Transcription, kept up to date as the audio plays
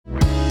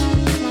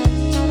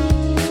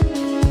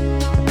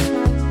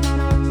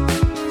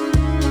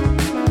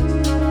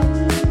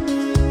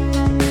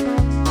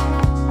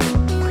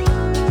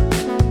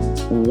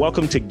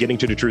welcome to Getting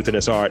to the Truth in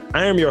This Art.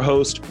 I am your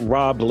host,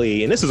 Rob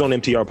Lee, and this is on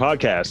MTR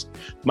Podcast.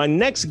 My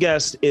next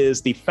guest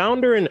is the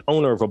founder and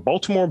owner of a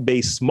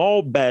Baltimore-based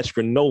small batch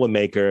granola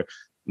maker,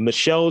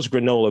 Michele's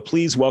Granola.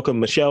 Please welcome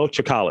Michele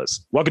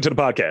Tsucalas. Welcome to the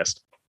podcast.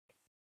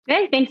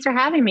 Hey, thanks for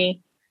having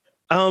me.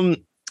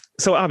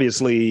 So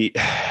obviously,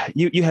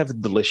 you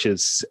have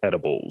delicious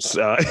edibles.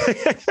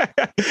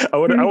 I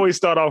always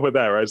start off with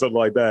that, right? Something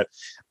like that.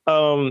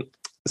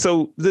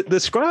 So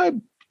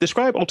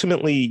describe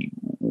ultimately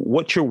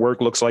what your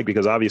work looks like,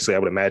 because obviously I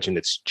would imagine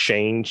it's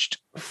changed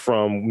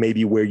from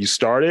maybe where you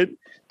started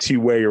to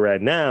where you're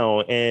at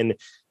now. And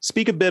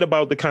speak a bit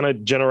about the kind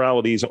of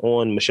generalities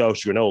on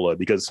Michele's Granola,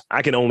 because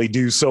I can only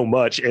do so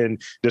much in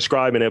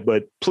describing it,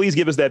 but please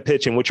give us that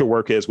pitch and what your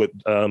work is with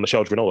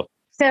Michele's Granola.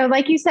 So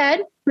like you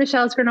said,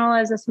 Michele's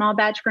Granola is a small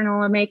batch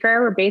granola maker.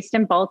 We're based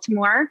in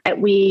Baltimore.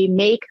 We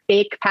make,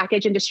 bake,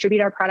 package, and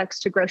distribute our products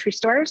to grocery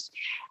stores.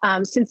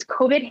 Since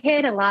COVID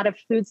hit, a lot of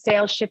food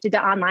sales shifted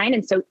to online.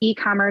 And so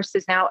e-commerce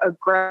is now a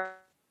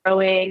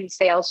growing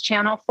sales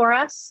channel for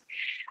us.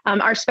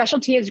 Our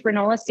specialty is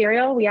granola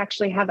cereal. We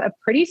actually have a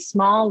pretty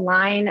small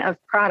line of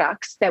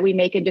products that we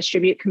make and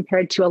distribute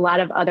compared to a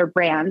lot of other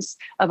brands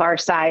of our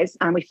size.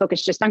 We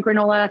focus just on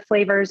granola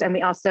flavors, and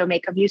we also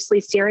make a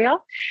muesli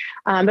cereal.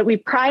 But we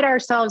pride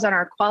ourselves on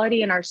our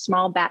quality and our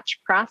small batch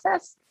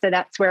process. So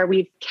that's where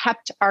we've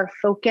kept our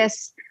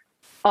focus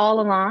all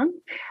along.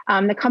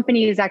 The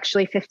company is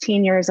actually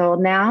 15 years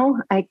old now.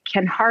 I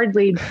can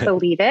hardly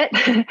believe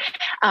it.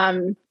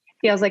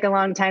 Feels like a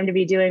long time to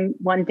be doing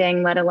one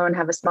thing, let alone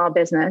have a small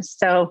business.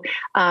 So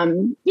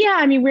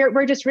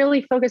we're just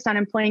really focused on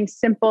employing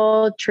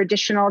simple,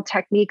 traditional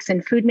techniques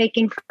in food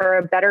making for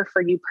a better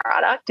for you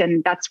product.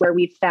 And that's where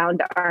we've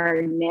found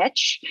our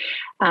niche.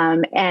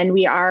 And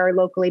we are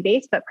locally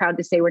based, but proud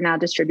to say we're now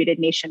distributed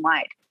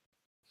nationwide.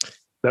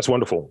 That's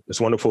wonderful.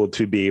 It's wonderful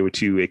to be able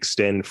to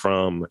extend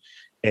from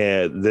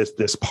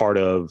this part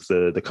of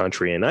the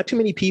country. And not too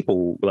many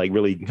people like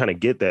really kind of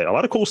get that. A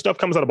lot of cool stuff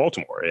comes out of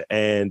Baltimore.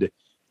 And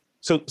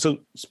So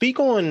speak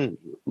on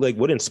like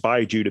what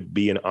inspired you to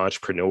be an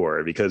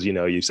entrepreneur, because,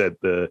 you said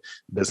the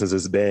business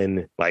has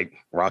been like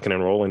rocking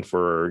and rolling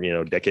for,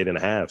 a decade and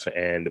a half.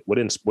 And what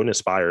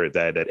inspired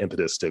that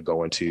impetus to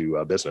go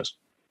into business?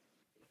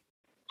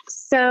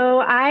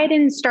 So I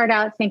didn't start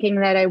out thinking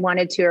that I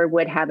wanted to or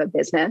would have a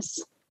business.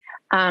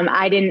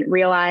 I didn't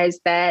realize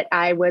that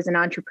I was an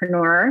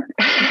entrepreneur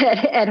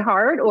at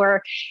heart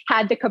or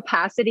had the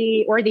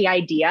capacity or the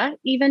idea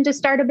even to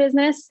start a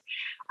business.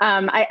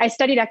 I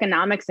studied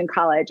economics in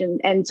college,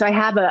 and so I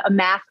have a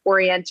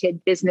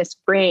math-oriented business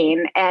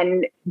brain.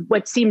 And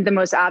what seemed the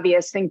most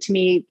obvious thing to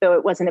me, though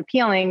it wasn't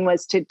appealing,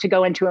 was to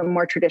go into a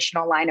more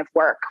traditional line of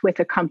work with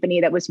a company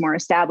that was more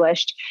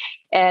established.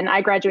 And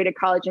I graduated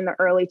college in the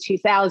early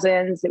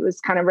 2000s. It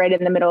was kind of right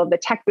in the middle of the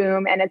tech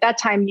boom. And at that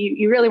time,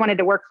 you really wanted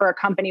to work for a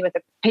company with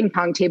a ping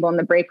pong table in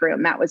the break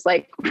room. That was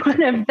like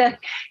one of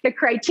the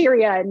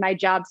criteria in my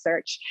job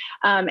search.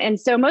 And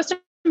so most of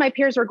my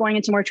peers were going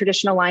into more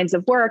traditional lines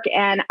of work,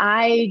 and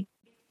I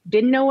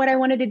didn't know what I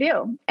wanted to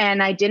do.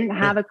 And I didn't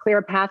have a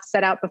clear path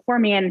set out before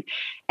me. And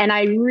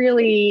I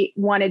really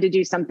wanted to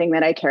do something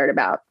that I cared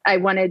about. I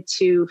wanted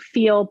to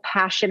feel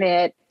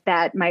passionate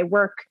that my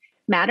work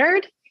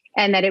mattered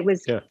and that it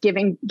was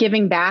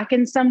giving back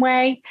in some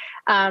way.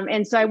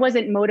 And so I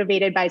wasn't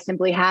motivated by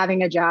simply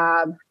having a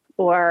job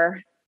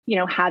or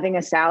having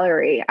a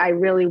salary. I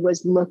really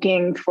was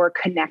looking for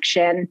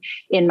connection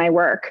in my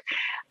work.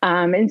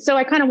 And so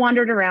I kind of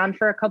wandered around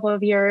for a couple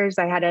of years.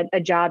 I had a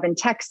job in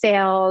tech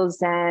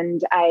sales,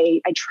 and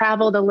I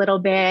traveled a little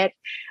bit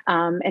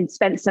and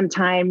spent some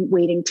time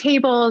waiting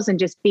tables and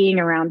just being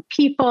around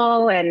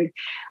people. And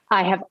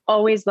I have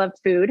always loved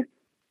food.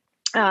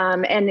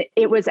 And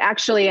it was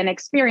actually an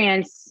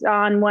experience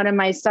on one of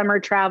my summer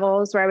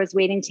travels where I was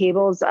waiting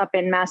tables up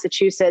in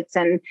Massachusetts,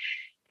 and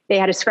they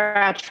had a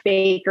scratch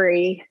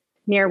bakery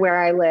near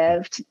where I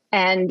lived.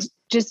 And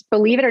just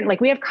believe it or not,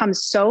 we have come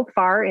so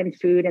far in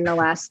food in the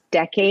last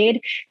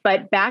decade.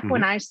 But back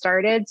when I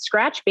started,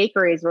 scratch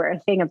bakeries were a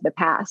thing of the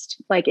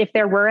past. Like if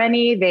there were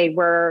any, they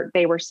were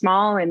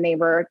small and they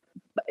were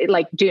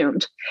like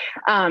doomed.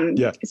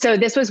 So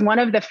this was one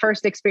of the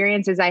first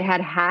experiences I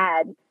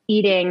had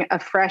eating a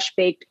fresh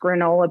baked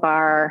granola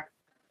bar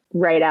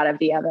right out of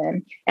the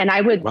oven. And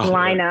I would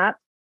line up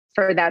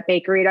for that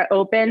bakery to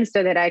open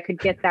so that I could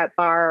get that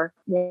bar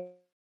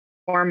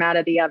warm out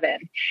of the oven.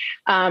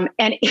 And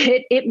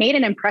it made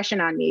an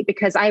impression on me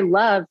because I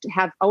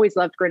have always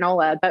loved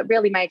granola, but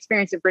really my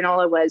experience of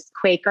granola was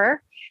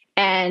Quaker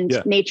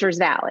and Nature's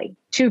Valley,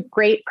 two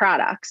great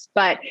products,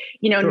 but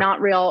not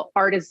real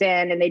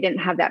artisan, and they didn't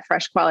have that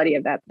fresh quality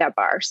of that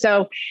bar.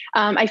 So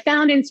I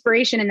found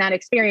inspiration in that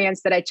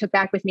experience that I took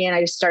back with me, and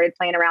I just started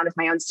playing around with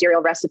my own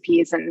cereal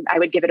recipes, and I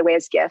would give it away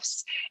as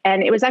gifts.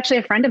 And it was actually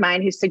a friend of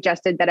mine who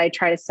suggested that I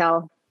try to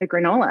sell the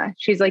granola.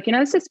 She's like,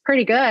 this is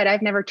pretty good.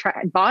 I've never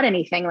bought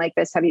anything like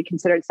this. Have you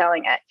considered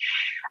selling it?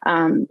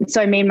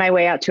 So I made my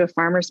way out to a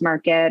farmer's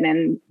market,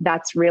 and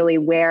that's really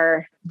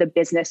where the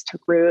business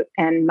took root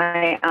and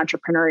my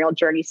entrepreneurial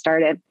journey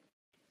started.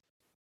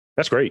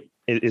 That's great.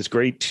 It's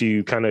great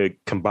to kind of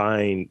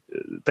combine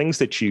things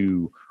that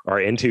you are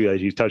into, as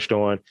you touched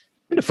on,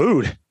 into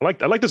food.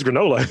 I like this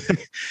granola,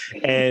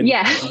 and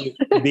Yeah.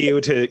 be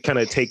able to kind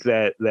of take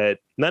that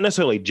not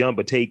necessarily jump,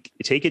 but take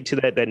it to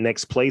that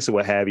next place or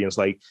what have you. And it's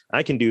like,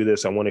 I can do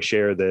this. I want to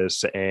share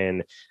this,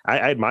 and I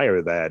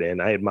admire that,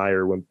 and I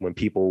admire when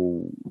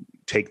people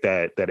take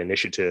that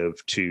initiative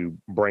to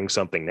bring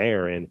something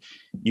there. And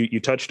you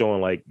touched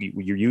on, like,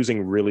 you're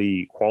using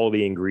really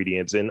quality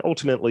ingredients, and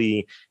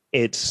ultimately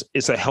it's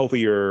a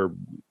healthier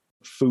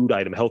food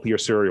item, healthier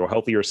cereal,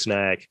 healthier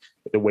snack,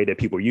 the way that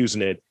people are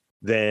using it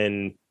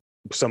than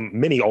some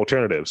many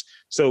alternatives.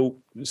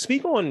 So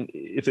speak on,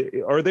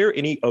 are there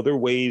any other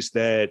ways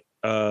that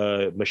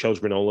Michele's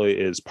Granola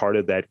is part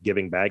of that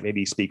giving back?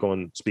 Maybe speak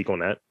on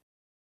that.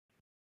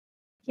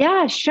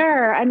 Yeah,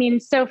 sure. I mean,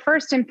 so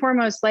first and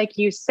foremost, like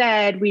you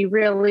said, we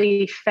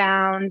really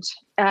found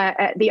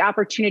the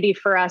opportunity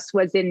for us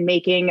was in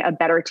making a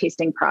better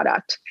tasting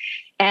product.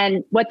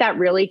 And what that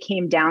really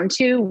came down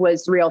to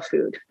was real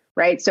food,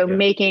 right? So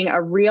making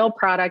a real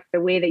product the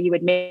way that you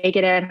would make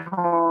it at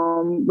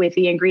home with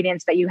the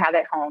ingredients that you have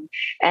at home.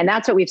 And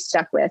that's what we've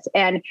stuck with.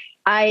 And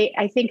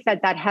I think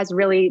that has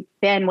really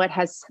been what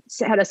has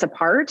set us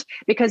apart,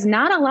 because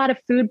not a lot of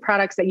food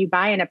products that you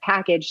buy in a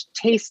package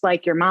taste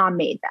like your mom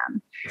made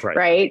them.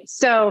 Right.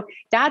 So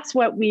that's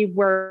what we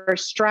were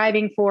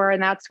striving for.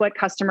 And that's what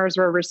customers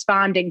were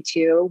responding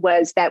to,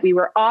 was that we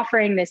were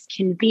offering this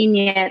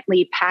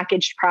conveniently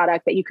packaged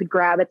product that you could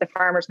grab at the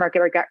farmer's market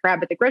or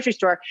grab at the grocery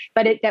store,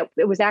 but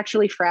it was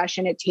actually fresh,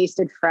 and it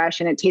tasted fresh,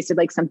 and it tasted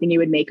like something you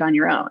would make on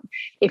your own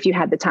if you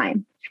had the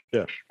time.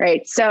 Yeah.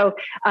 Right. So,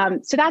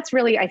 so that's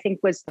really, I think,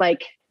 was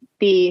like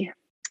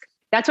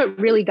that's what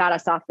really got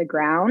us off the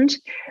ground.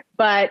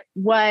 But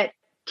what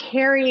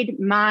carried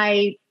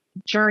my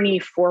journey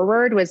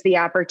forward was the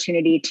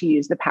opportunity to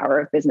use the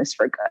power of business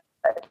for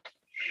good.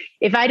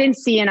 If I didn't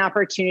see an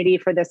opportunity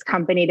for this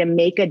company to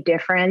make a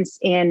difference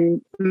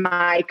in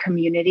my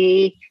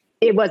community,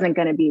 it wasn't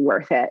going to be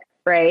worth it.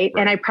 Right.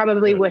 And I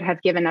probably would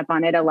have given up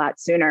on it a lot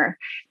sooner,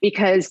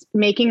 because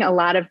making a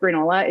lot of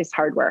granola is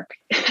hard work.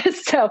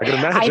 So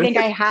I think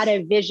I had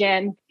a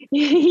vision.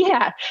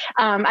 Yeah.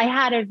 I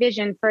had a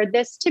vision for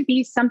this to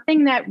be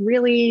something that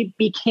really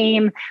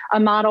became a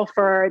model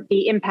for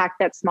the impact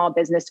that small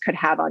business could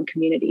have on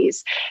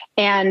communities.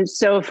 And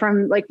so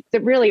from like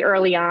really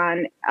early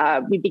on,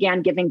 we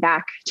began giving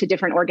back to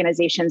different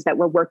organizations that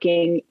were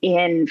working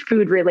in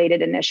food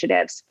related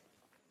initiatives.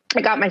 I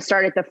got my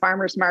start at the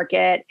farmer's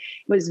market,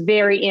 was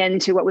very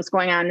into what was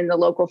going on in the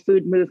local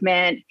food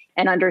movement,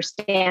 and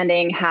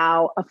understanding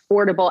how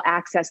affordable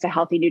access to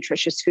healthy,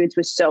 nutritious foods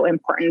was so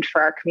important for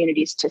our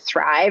communities to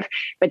thrive.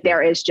 But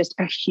there is just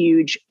a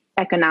huge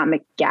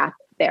economic gap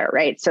there,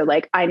 right? So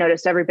like, I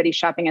noticed everybody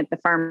shopping at the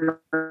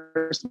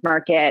farmer's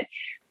market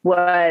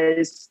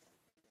was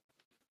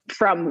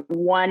from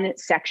one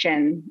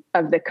section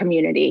of the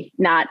community,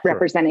 not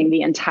representing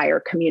the entire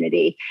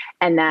community.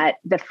 And that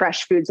the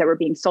fresh foods that were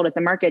being sold at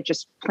the market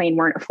just plain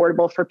weren't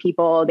affordable for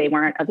people. They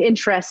weren't of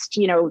interest,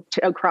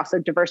 across a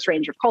diverse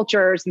range of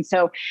cultures. And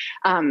so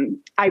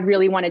I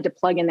really wanted to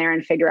plug in there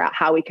and figure out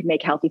how we could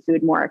make healthy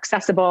food more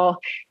accessible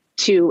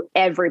to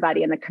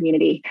everybody in the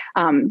community.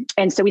 And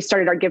so we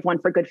started our Give One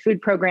for Good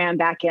Food program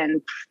back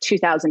in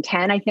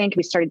 2010, I think.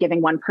 We started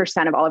giving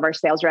 1% of all of our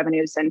sales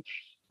revenues, and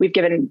we've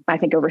given, I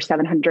think, over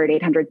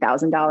 $700,000,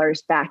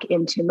 $800,000 back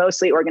into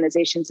mostly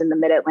organizations in the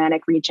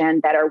Mid-Atlantic region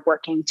that are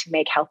working to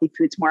make healthy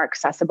foods more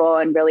accessible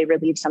and really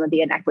relieve some of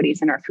the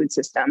inequities in our food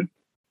system.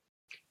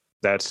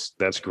 That's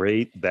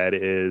great. That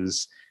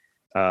is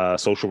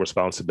social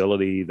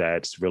responsibility.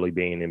 That's really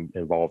being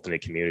involved in the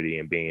community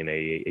and being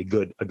a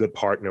good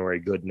partner or a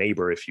good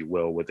neighbor, if you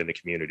will, within the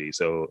community.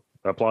 So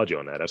I applaud you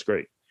on that. That's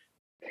great.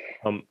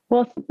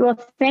 Well,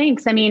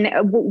 thanks. I mean,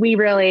 we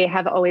really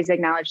have always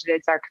acknowledged that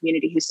it's our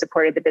community who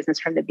supported the business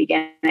from the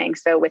beginning.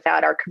 So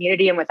without our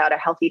community and without a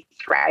healthy,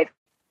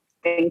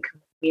 thriving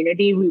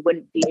community, we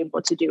wouldn't be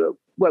able to do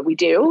what we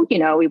do.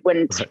 We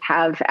wouldn't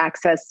have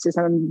access to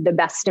some of the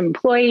best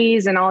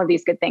employees and all of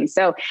these good things.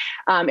 So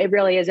it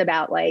really is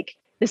about like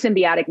the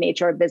symbiotic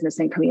nature of business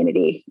and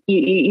community.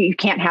 You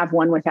can't have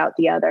one without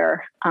the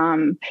other.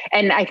 And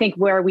I think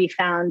where we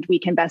found we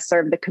can best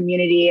serve the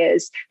community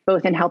is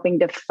both in helping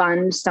to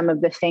fund some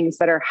of the things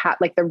that are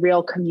like the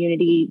real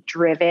community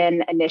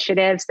driven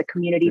initiatives, the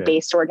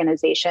community-based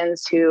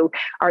organizations who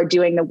are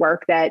doing the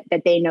work that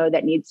they know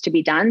that needs to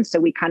be done. So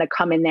we kind of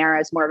come in there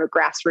as more of a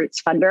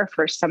grassroots funder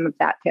for some of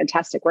that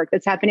fantastic work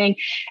that's happening.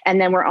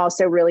 And then we're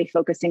also really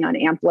focusing on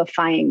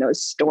amplifying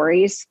those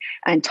stories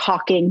and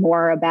talking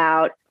more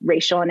about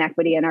racial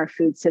inequity in our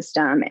food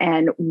system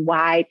and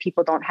why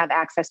people don't have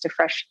access to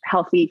fresh,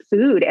 healthy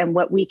food and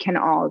what we can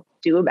all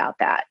do about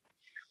that.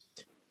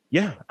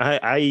 Yeah,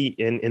 I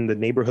in the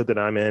neighborhood that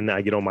I'm in,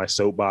 I get on my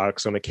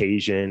soapbox on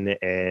occasion,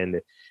 and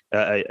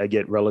I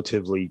get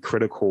relatively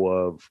critical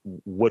of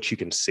what you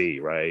can see,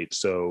 right?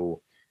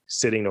 So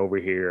sitting over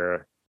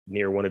here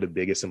near one of the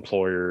biggest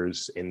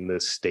employers in the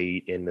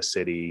state, in the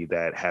city,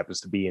 that happens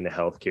to be in the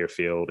healthcare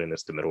field, and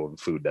it's the middle of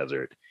the food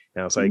desert.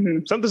 And it's like,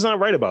 something's not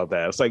right about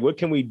that. It's like, what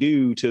can we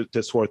do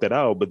to sort that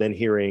out? But then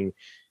hearing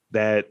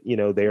that,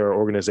 there are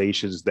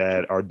organizations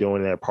that are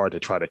doing their part to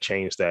try to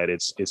change that,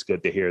 it's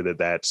good to hear that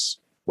that's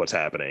what's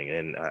happening.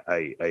 And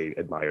I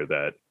admire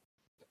that.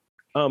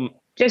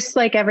 Just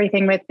like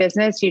everything with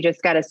business, you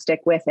just got to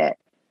stick with it.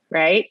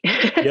 Right.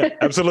 Yeah,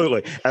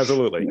 absolutely.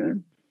 Absolutely. Yeah.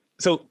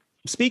 So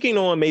speaking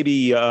on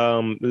maybe,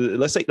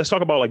 let's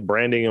talk about like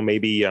branding or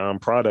maybe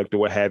product or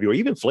what have you, or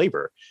even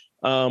flavor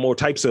or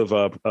types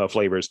of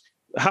flavors.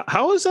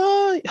 How's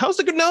the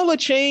granola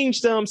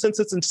changed since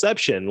its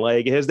inception?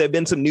 Like, has there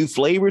been some new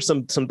flavors,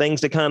 some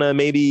things that kind of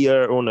maybe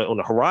are on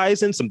the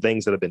horizon, some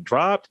things that have been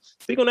dropped?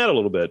 Speak on that a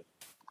little bit.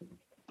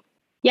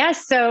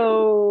 Yes.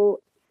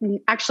 So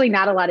actually,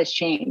 not a lot has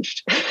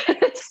changed.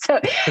 So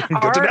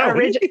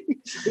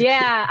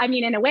yeah, I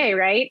mean, in a way,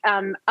 right?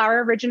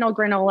 Our original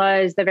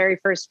granola is the very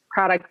first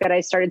product that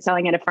I started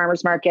selling at a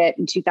farmer's market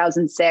in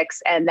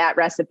 2006. And that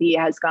recipe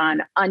has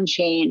gone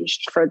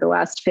unchanged for the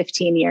last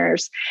 15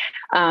 years.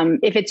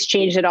 If it's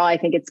changed at all, I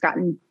think it's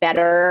gotten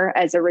better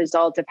as a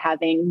result of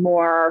having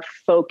more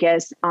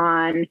focus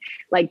on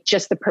like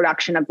just the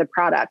production of the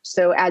product.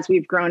 So as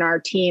we've grown our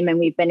team and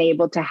we've been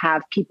able to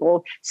have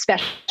people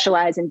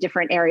specialize in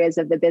different areas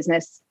of the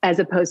business, as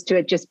opposed to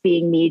it just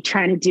being me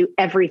trying to do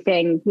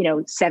everything,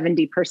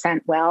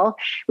 70% well.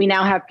 We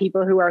now have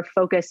people who are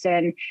focused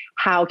in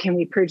how can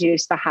we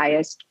produce the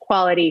highest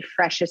quality,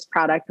 freshest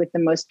product with the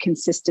most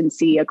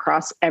consistency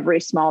across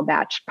every small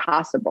batch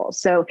possible.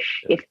 So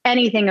if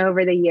anything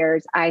over the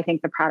years, I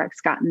think the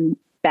product's gotten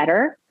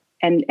better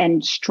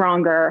and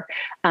stronger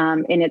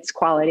in its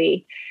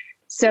quality.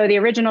 So the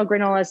original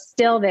granola is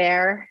still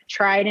there,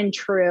 tried and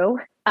true.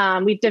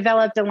 We've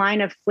developed a line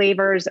of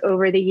flavors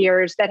over the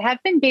years that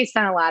have been based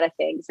on a lot of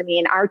things. I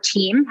mean, our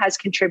team has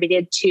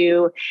contributed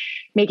to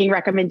making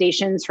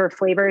recommendations for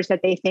flavors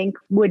that they think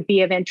would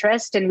be of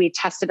interest. And we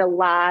tested a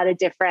lot of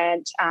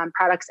different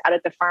products out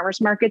at the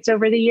farmers markets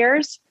over the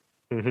years.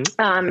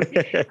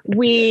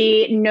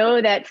 We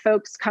know that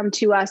folks come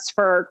to us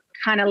for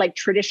kind of like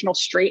traditional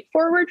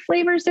straightforward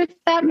flavors, if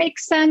that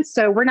makes sense.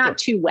 So we're not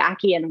too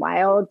wacky and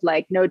wild,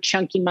 like no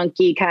chunky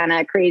monkey kind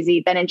of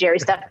crazy Ben and Jerry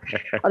stuff.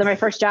 Although my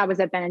first job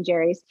was at Ben and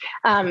Jerry's.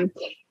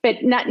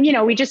 But not,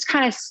 we just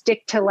kind of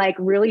stick to like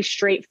really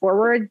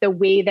straightforward, the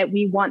way that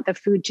we want the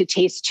food to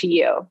taste to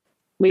you.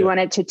 We want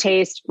it to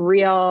taste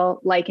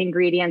real, like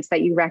ingredients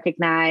that you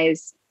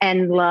recognize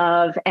and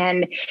love.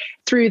 And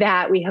through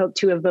that, we hope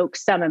to evoke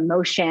some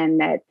emotion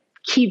that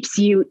keeps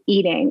you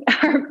eating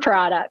our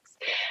products.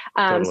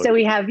 Totally. So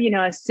we have,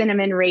 a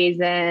cinnamon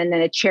raisin and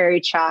a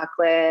cherry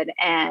chocolate,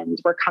 and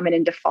we're coming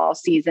into fall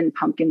season,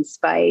 pumpkin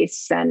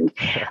spice. And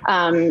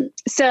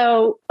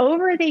so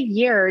over the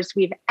years,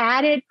 we've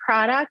added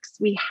products.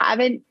 We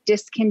haven't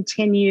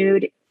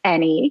discontinued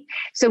any.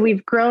 So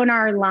we've grown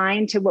our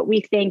line to what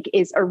we think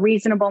is a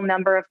reasonable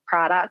number of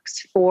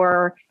products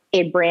for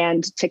a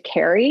brand to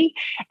carry.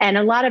 And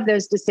a lot of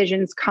those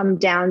decisions come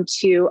down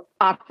to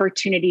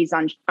opportunities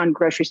on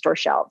grocery store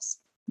shelves.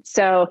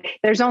 So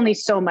there's only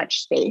so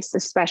much space,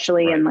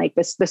 especially in like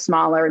the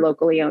smaller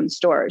locally owned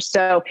stores.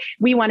 So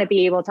we want to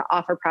be able to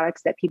offer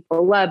products that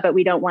people love, but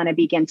we don't want to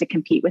begin to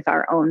compete with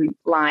our own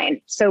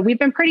line. So we've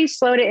been pretty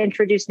slow to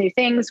introduce new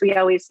things. We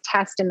always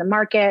test in the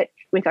market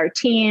with our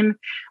team.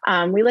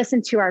 We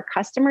listen to our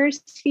customers'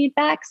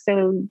 feedback.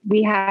 So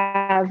we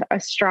have a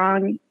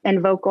strong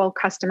and vocal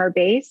customer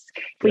base.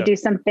 If we do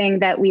something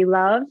that we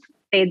love,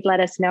 they'd let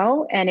us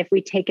know. And if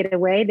we take it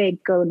away,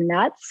 they'd go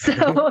nuts.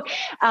 So,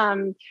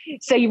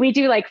 so we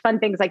do like fun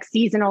things like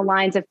seasonal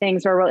lines of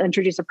things where we'll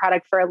introduce a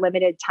product for a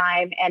limited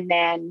time and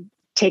then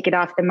take it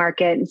off the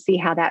market and see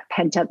how that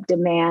pent up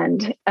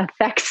demand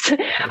affects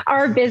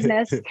our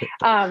business.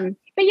 But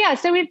yeah,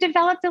 so we've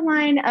developed a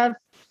line of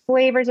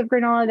flavors of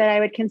granola that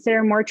I would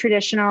consider more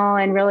traditional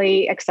and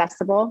really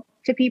accessible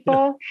to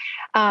people.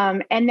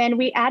 And then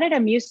we added a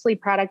muesli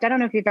product. I don't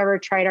know if you've ever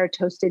tried our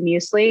toasted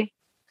muesli.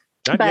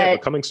 Not yet,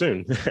 but coming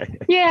soon.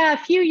 Yeah, a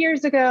few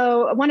years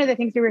ago, one of the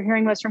things we were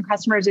hearing was from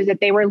customers is that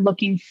they were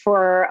looking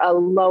for a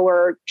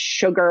lower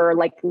sugar,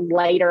 like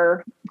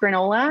lighter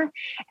granola.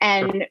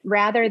 And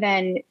rather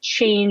than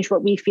change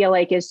what we feel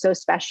like is so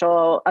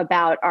special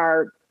about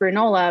our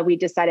granola, we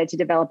decided to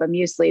develop a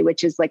muesli,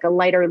 which is like a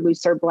lighter,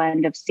 looser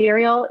blend of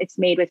cereal. It's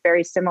made with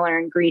very similar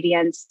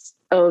ingredients,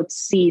 oats,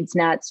 seeds,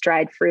 nuts,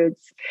 dried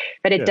fruits,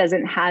 but it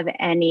doesn't have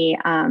any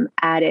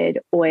added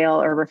oil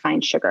or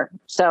refined sugar.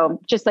 So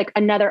just like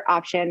another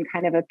option,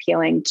 kind of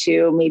appealing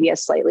to maybe a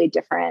slightly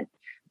different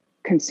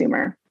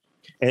consumer.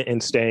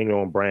 And staying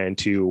on brand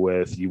too,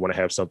 with you want to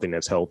have something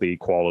that's healthy,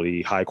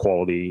 quality, high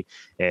quality,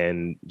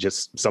 and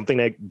just something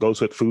that goes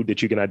with food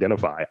that you can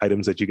identify,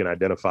 items that you can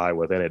identify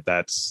within it.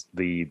 That's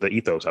the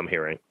ethos I'm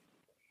hearing.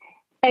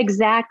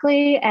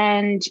 Exactly.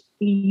 And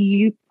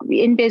you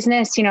in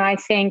business, I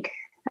think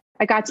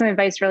I got some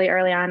advice really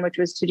early on, which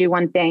was to do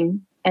one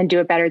thing and do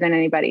it better than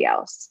anybody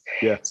else.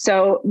 Yeah.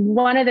 So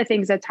one of the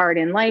things that's hard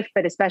in life,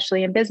 but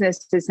especially in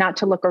business, is not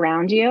to look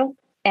around you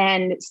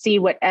and see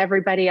what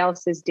everybody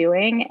else is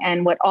doing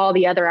and what all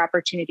the other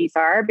opportunities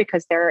are,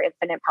 because there are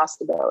infinite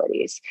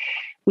possibilities.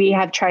 We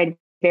have tried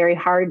very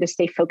hard to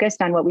stay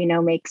focused on what we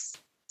know makes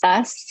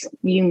us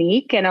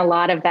unique. And a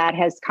lot of that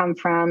has come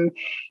from,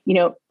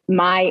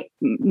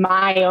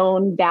 my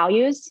own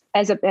values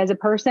as a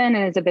person and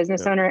as a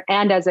business owner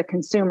and as a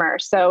consumer.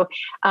 So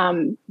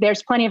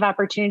there's plenty of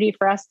opportunity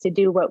for us to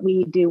do what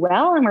we do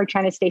well, and we're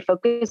trying to stay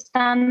focused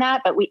on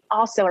that. But we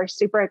also are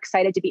super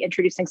excited to be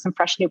introducing some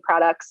fresh new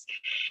products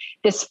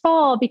this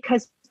fall,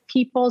 because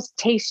people's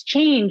tastes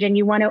change, and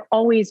you want to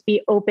always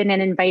be open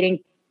and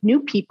inviting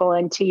new people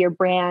into your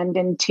brand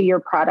and to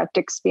your product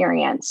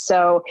experience.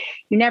 So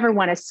you never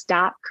want to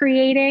stop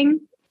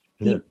creating.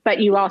 Yeah. But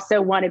you also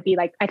want to be,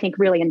 like, I think,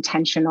 really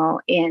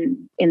intentional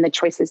in the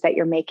choices that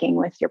you're making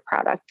with your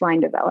product line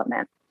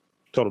development.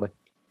 Totally.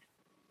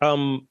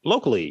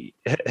 Locally,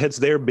 has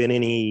there been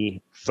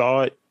any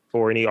thought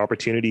or any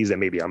opportunities that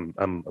maybe I'm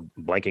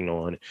blanking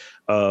on,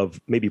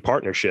 of maybe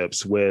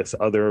partnerships with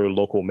other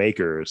local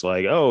makers?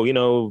 Like,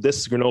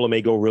 this granola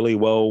may go really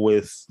well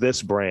with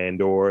this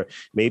brand, or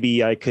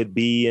maybe I could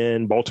be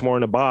in Baltimore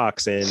in a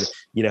box and,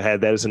 have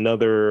that as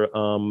another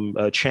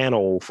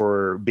channel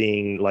for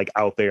being like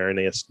out there in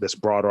this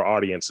broader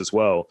audience as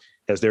well.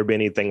 Has there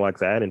been anything like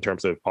that in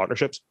terms of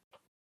partnerships?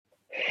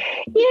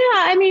 Yeah,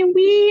 I mean,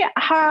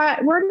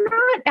 we're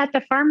not at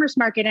the farmers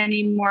market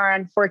anymore,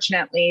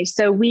 unfortunately.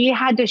 So we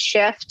had to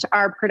shift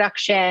our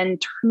production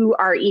to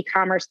our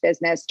e-commerce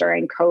business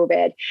during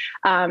COVID.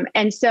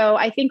 And so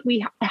I think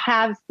we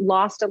have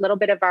lost a little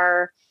bit of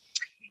our,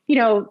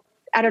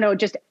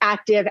 just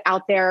active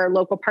out there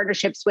local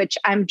partnerships, which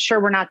I'm sure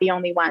we're not the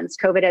only ones.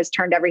 COVID has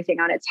turned everything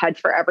on its head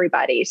for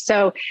everybody.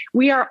 So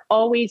we are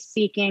always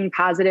seeking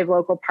positive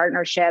local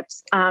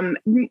partnerships.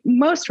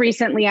 Most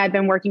recently, I've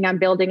been working on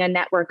building a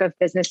network of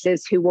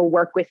businesses who will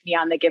work with me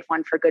on the Give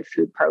One for Good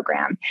Food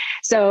program.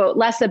 So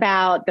less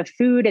about the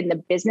food and the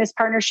business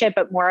partnership,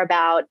 but more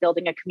about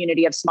building a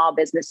community of small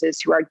businesses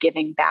who are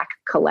giving back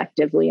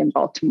collectively in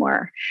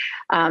Baltimore.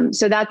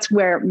 So that's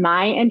where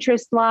my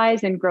interest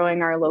lies, in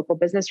growing our local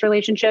business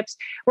relationships.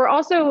 We're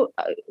also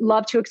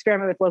love to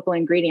experiment with local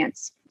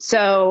ingredients.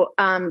 So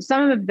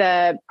some of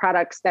the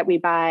products that we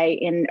buy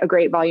in a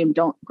great volume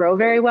don't grow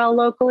very well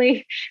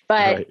locally,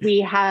 but right. We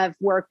have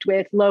worked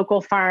with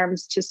local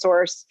farms to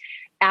source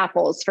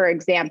apples, for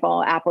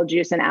example, apple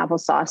juice and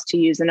applesauce to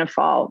use in a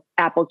fall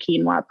apple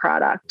quinoa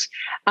product.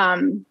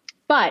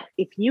 But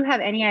if you have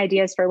any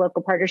ideas for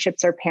local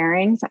partnerships or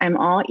pairings, I'm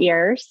all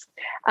ears.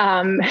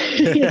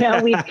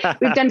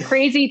 We've done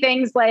crazy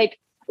things like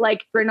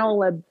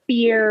granola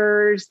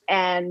beers,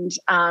 and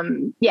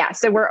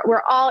so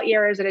we're all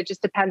ears, and it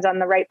just depends on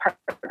the right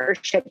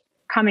partnership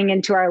coming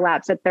into our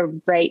laps at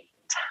the right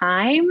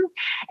time.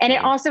 And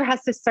it also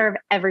has to serve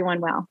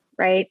everyone well,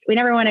 right? We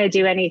never want to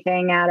do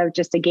anything out of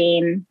just a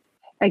gain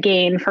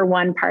for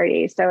one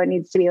party. So it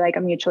needs to be like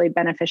a mutually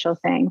beneficial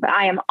thing. But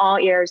I am all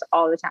ears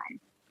all the time.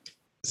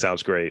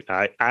 Sounds great.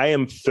 I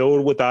am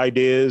filled with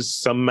ideas.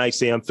 Some might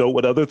say I'm filled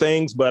with other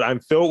things, but I'm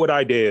filled with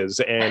ideas.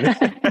 And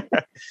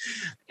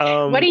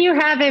what do you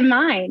have in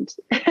mind?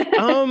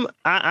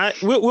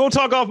 We'll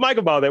talk off mic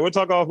about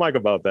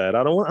that.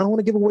 I don't want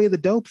to give away the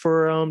dope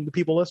for the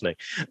people listening.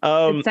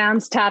 It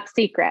sounds top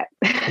secret.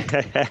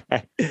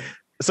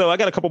 So I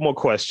got a couple more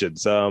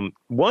questions. One,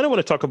 I want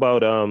to talk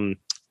about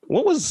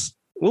what was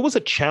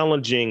a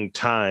challenging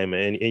time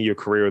in your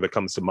career that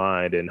comes to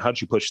mind, and how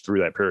did you push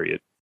through that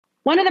period?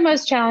 One of the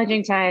most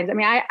challenging times, I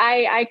mean,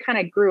 I kind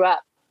of grew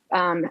up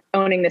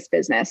owning this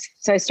business.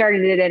 So I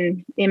started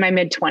it in my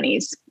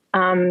mid-20s.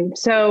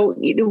 So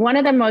one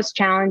of the most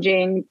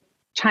challenging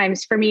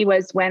times for me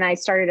was when I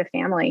started a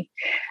family.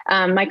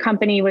 My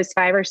company was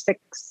 5 or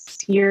 6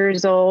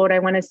 years old, I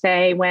want to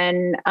say,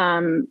 when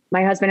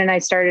my husband and I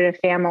started a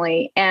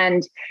family.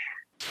 And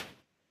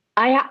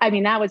I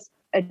mean, that was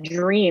a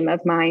dream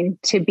of mine,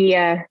 to be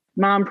a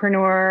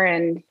mompreneur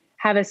and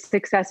have a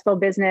successful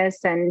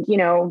business and,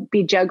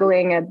 be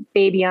juggling a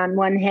baby on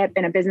one hip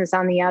and a business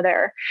on the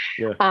other.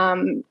 Yeah.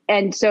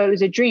 And so it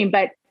was a dream,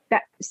 but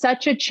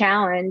such a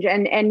challenge.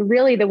 And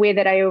really the way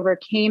that I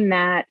overcame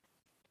that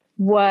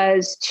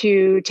was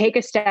to take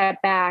a step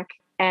back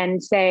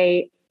and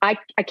say, I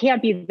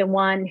can't be the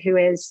one who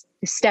is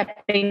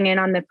stepping in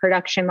on the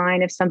production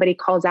line if somebody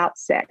calls out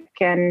sick.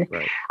 And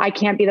right. I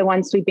can't be the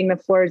one sweeping the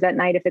floors at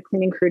night if a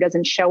cleaning crew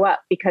doesn't show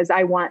up, because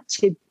I want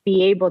to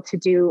be able to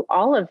do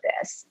all of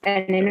this.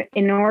 And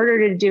in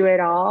order to do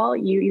it all,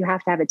 you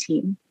have to have a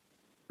team.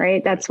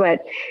 Right? That's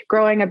what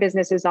growing a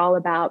business is all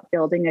about,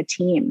 building a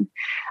team.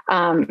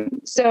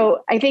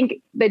 So I think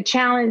the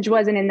challenge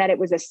wasn't in that it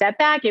was a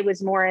setback. It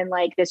was more in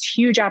like this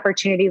huge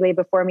opportunity lay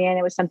before me. And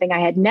it was something I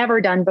had never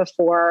done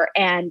before.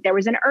 And there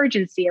was an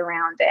urgency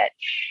around it.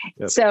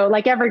 Yep. So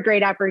like every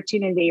great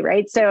opportunity,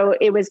 right? So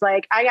it was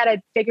like, I got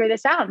to figure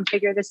this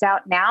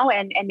out now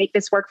and make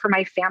this work for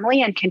my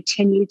family and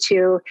continue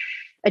to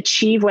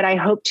achieve what I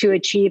hope to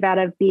achieve out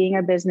of being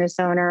a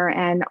business owner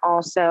and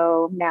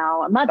also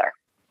now a mother.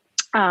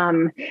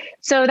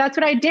 So that's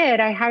what I did.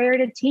 I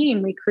hired a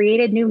team. We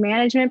created new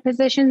management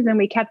positions and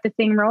we kept the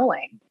thing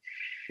rolling.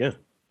 Yeah.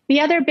 The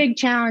other big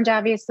challenge,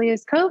 obviously,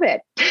 is COVID.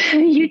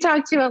 You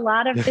talk to a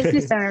lot of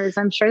business owners.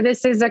 I'm sure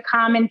this is a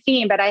common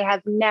theme, but I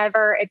have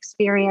never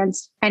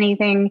experienced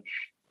anything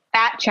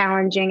that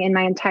challenging in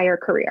my entire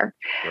career.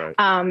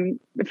 Right.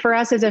 For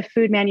us as a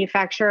food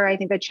manufacturer, I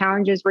think the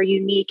challenges were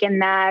unique in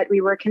that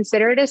we were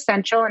considered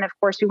essential. And of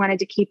course, we wanted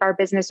to keep our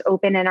business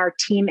open and our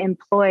team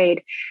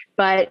employed.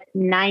 But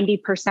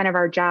 90% of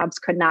our jobs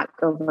could not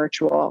go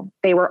virtual.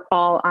 They were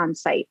all on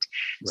site.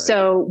 Right.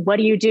 So what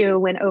do you do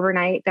when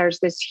overnight there's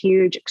this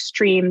huge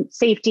extreme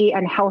safety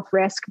and health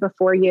risk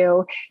before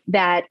you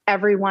that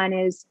everyone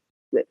is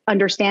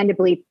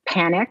understandably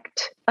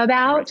panicked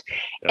about? Right.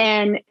 Yeah.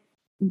 And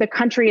the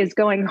country is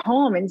going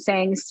home and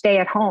saying, stay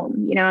at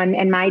home,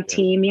 and my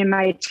team, me and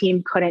my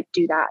team couldn't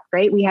do that,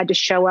 right? We had to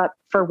show up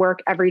for work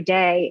every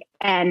day.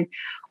 And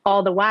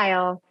all the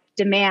while,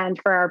 demand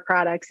for our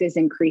products is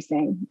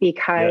increasing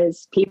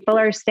because people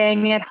are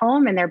staying at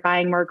home and they're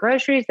buying more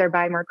groceries. They're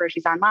buying more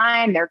groceries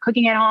online. They're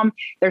cooking at home.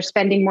 They're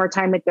spending more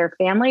time with their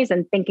families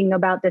and thinking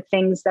about the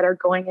things that are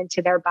going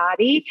into their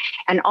body.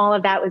 And all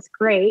of that was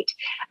great.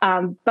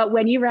 But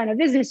when you run a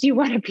business, you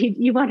want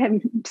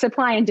to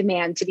supply and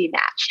demand to be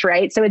matched,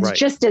 right? So it's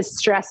just as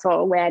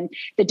stressful when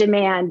the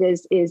demand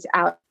is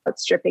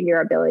outstripping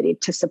your ability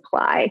to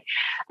supply.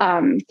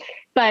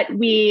 But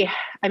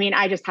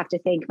I just have to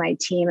thank my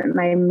team and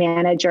my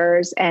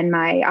managers and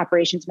my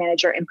operations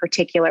manager in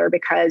particular,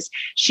 because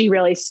she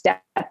really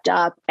stepped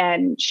up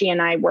and she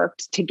and I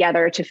worked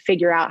together to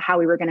figure out how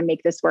we were going to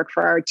make this work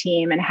for our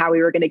team and how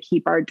we were going to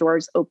keep our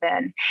doors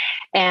open.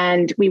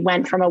 And we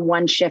went from a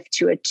 1-shift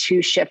to a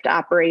 2-shift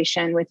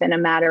operation within a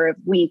matter of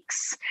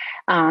weeks,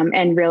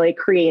 and really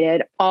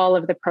created all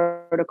of the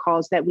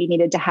protocols that we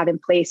needed to have in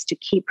place to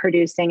keep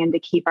producing and to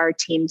keep our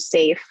team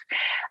safe.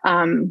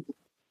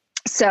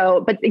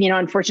 But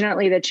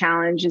unfortunately, the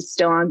challenge is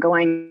still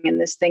ongoing and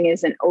this thing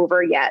isn't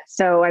over yet.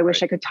 So I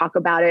wish I could talk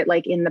about it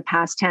like in the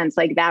past tense,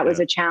 like that was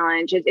a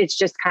challenge. It's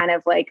just kind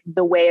of like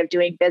the way of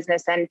doing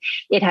business. And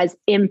it has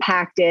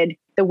impacted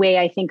the way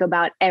I think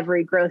about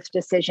every growth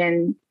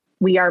decision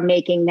we are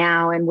making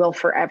now and will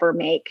forever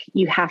make.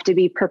 You have to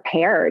be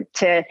prepared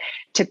to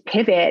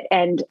pivot.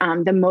 And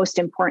the most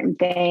important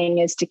thing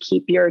is to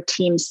keep your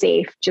team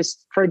safe,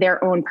 just for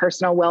their own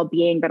personal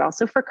well-being, but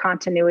also for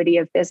continuity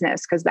of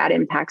business, because that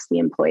impacts the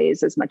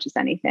employees as much as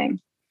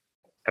anything.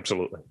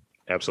 Absolutely.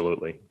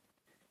 Absolutely.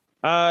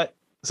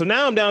 So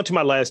now I'm down to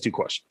my last 2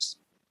 questions.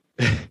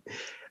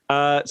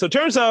 So it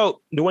turns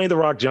out Dwayne "The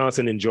Rock"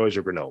 Johnson enjoys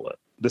your granola.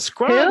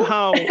 Describe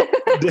how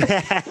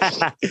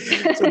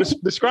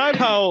describe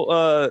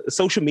how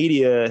social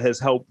media has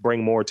helped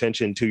bring more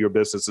attention to your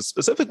business,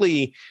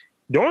 specifically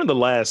during the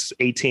last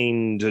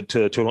 18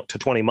 to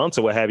 20 months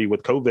or what have you,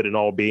 with COVID and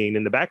all being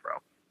in the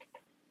background.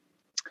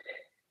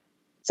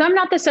 So I'm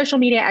not the social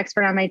media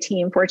expert on my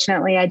team.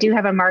 Fortunately, I do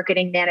have a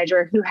marketing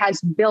manager who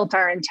has built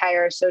our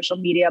entire social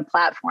media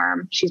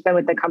platform. She's been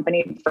with the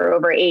company for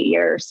over 8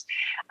 years.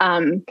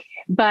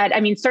 But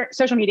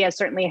social media has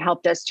certainly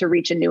helped us to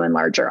reach a new and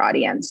larger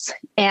audience.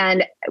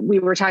 And we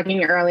were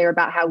talking earlier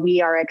about how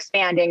we are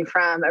expanding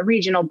from a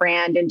regional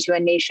brand into a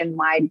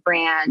nationwide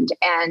brand.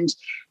 And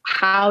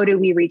how do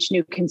we reach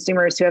new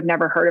consumers who have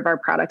never heard of our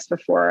products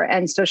before?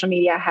 And social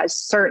media has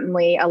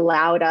certainly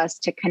allowed us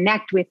to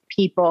connect with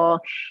people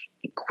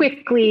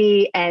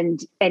quickly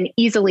and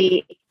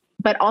easily,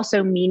 but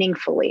also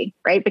meaningfully,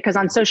 right? Because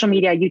on social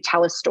media, you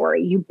tell a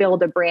story, you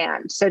build a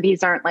brand. So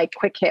these aren't like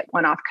quick hit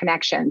one-off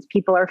connections.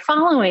 People are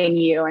following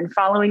you and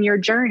following your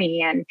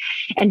journey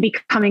and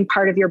becoming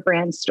part of your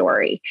brand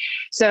story.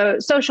 So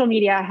social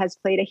media has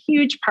played a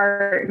huge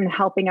part in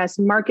helping us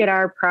market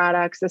our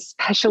products,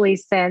 especially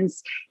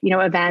since,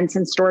 events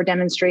and store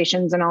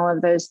demonstrations and all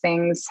of those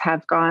things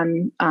have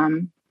gone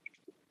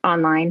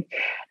online.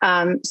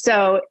 And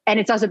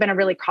it's also been a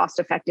really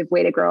cost-effective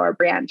way to grow our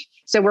brand.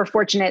 So we're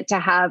fortunate to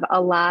have a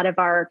lot of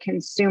our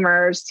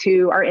consumers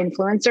who are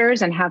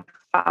influencers and have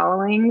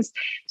followings,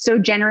 so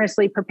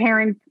generously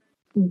preparing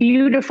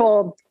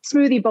beautiful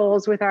smoothie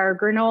bowls with our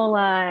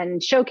granola and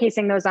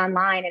showcasing those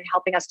online and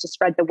helping us to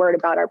spread the word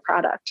about our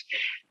product.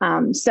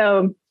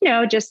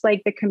 Just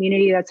like the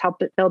community that's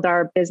helped build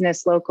our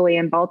business locally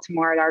in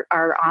Baltimore,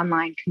 our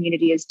online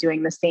community is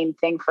doing the same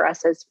thing for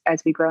us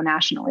as we grow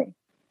nationally.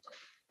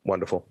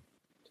 Wonderful.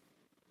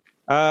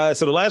 So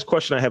the last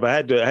question I have, I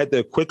had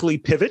to quickly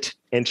pivot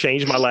and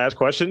change my last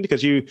question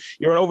because you're an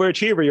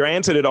overachiever. You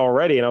answered it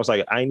already, and I was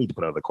like, I need to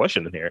put another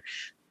question in here.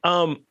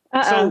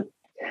 So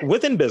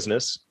within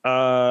business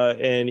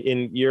and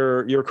in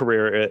your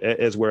career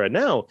as we're at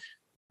now,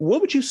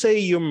 what would you say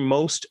your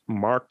most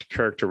marked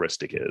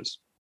characteristic is?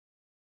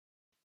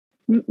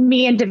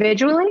 Me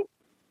individually?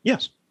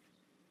 Yes.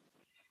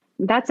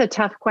 That's a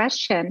tough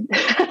question.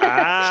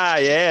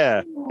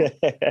 Yeah.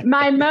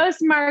 My most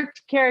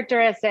marked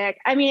characteristic.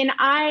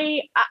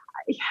 I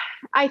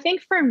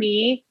think for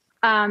me,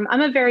 I'm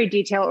a very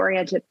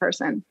detail-oriented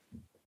person.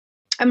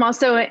 I'm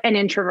also an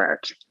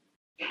introvert.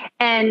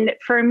 And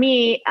for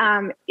me,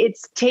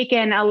 it's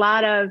taken a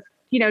lot of,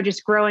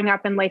 just growing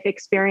up in life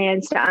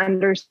experience to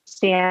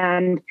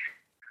understand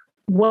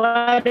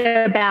what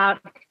about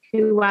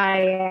who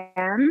I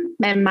am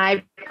and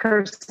my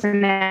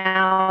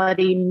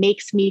personality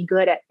makes me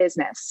good at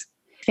business.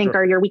 I think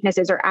your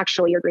weaknesses are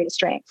actually your greatest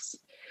strengths.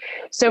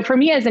 So for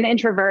me as an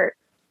introvert,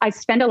 I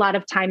spend a lot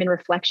of time in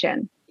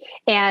reflection.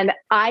 And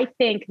I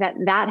think that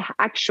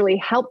actually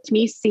helped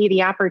me see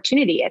the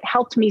opportunity. It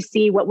helped me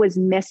see what was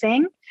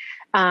missing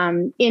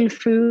in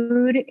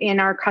food, in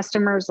our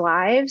customers'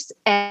 lives,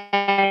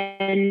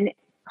 and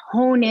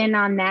hone in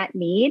on that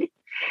need.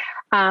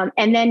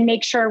 And then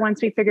make sure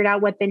once we figured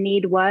out what the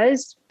need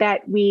was,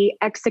 that we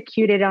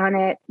executed on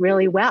it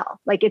really well.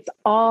 Like, it's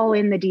all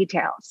in the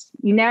details.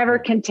 You never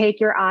can take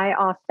your eye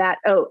off that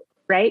oat,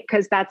 right?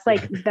 Because that's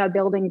like the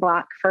building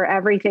block for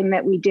everything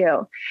that we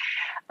do.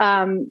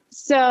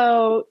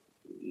 So,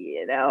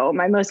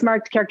 my most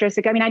marked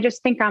characteristic, I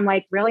just think I'm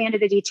like really into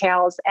the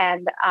details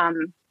and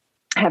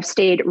have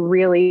stayed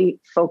really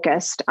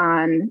focused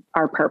on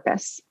our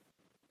purpose.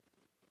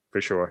 For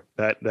sure.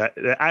 That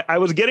I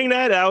was getting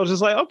that. I was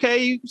just like,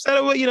 okay, you said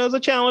it, it's a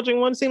challenging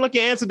one. It seemed like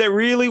you answered that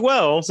really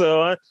well.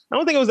 So I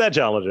don't think it was that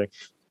challenging.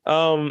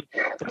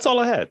 That's all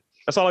I had.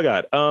 That's all I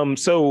got.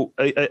 So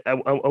I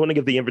want to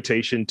give the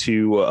invitation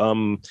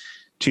to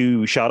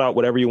shout out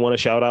whatever you want to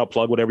shout out,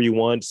 plug whatever you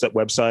want, set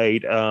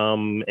website,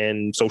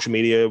 and social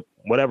media,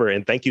 whatever.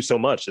 And thank you so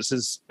much. This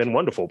has been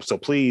wonderful. So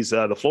please,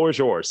 the floor is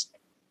yours.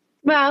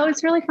 Well, it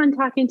was really fun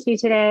talking to you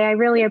today. I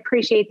really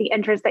appreciate the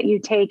interest that you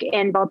take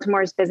in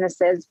Baltimore's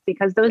businesses,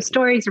 because those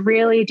stories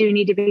really do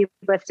need to be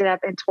lifted up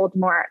and told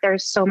more.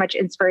 There's so much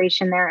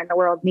inspiration there and the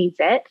world needs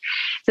it.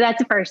 So that's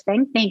the first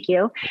thing. Thank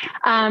you.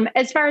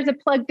 As far as a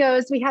plug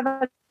goes, we have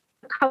a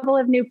couple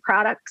of new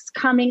products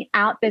coming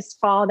out this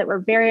fall that we're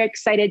very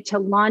excited to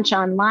launch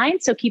online.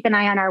 So keep an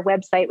eye on our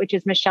website, which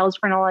is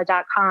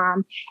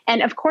michellesgranola.com.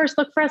 And of course,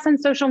 look for us on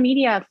social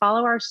media,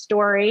 follow our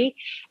story.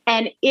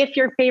 And if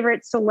your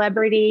favorite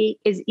celebrity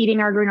is eating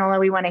our granola,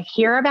 we want to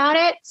hear about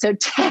it. So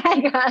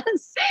tag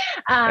us,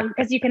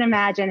 because you can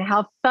imagine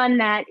how fun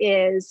that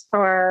is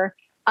for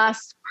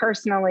us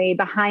personally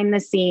behind the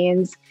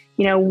scenes,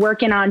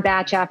 working on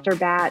batch after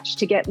batch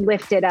to get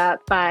lifted up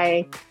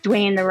by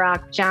Dwayne "The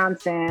Rock"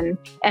 Johnson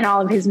and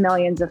all of his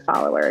millions of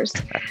followers.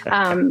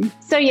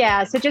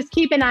 So just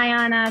keep an eye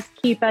on us,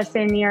 keep us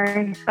in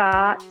your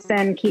thoughts,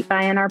 and keep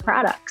buying our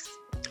products.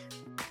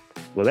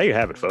 Well, there you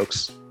have it,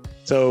 folks.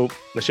 So,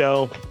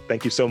 Michele,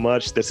 thank you so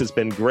much. This has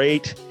been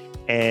great.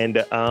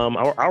 And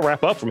I'll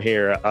wrap up from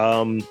here.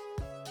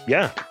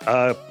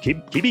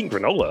 Keep eating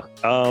granola.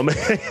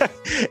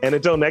 And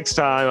until next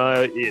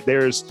time,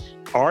 there's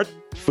art,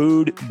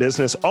 food,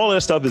 business, all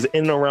that stuff is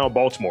in and around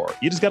Baltimore.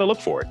 You just got to look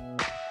for it.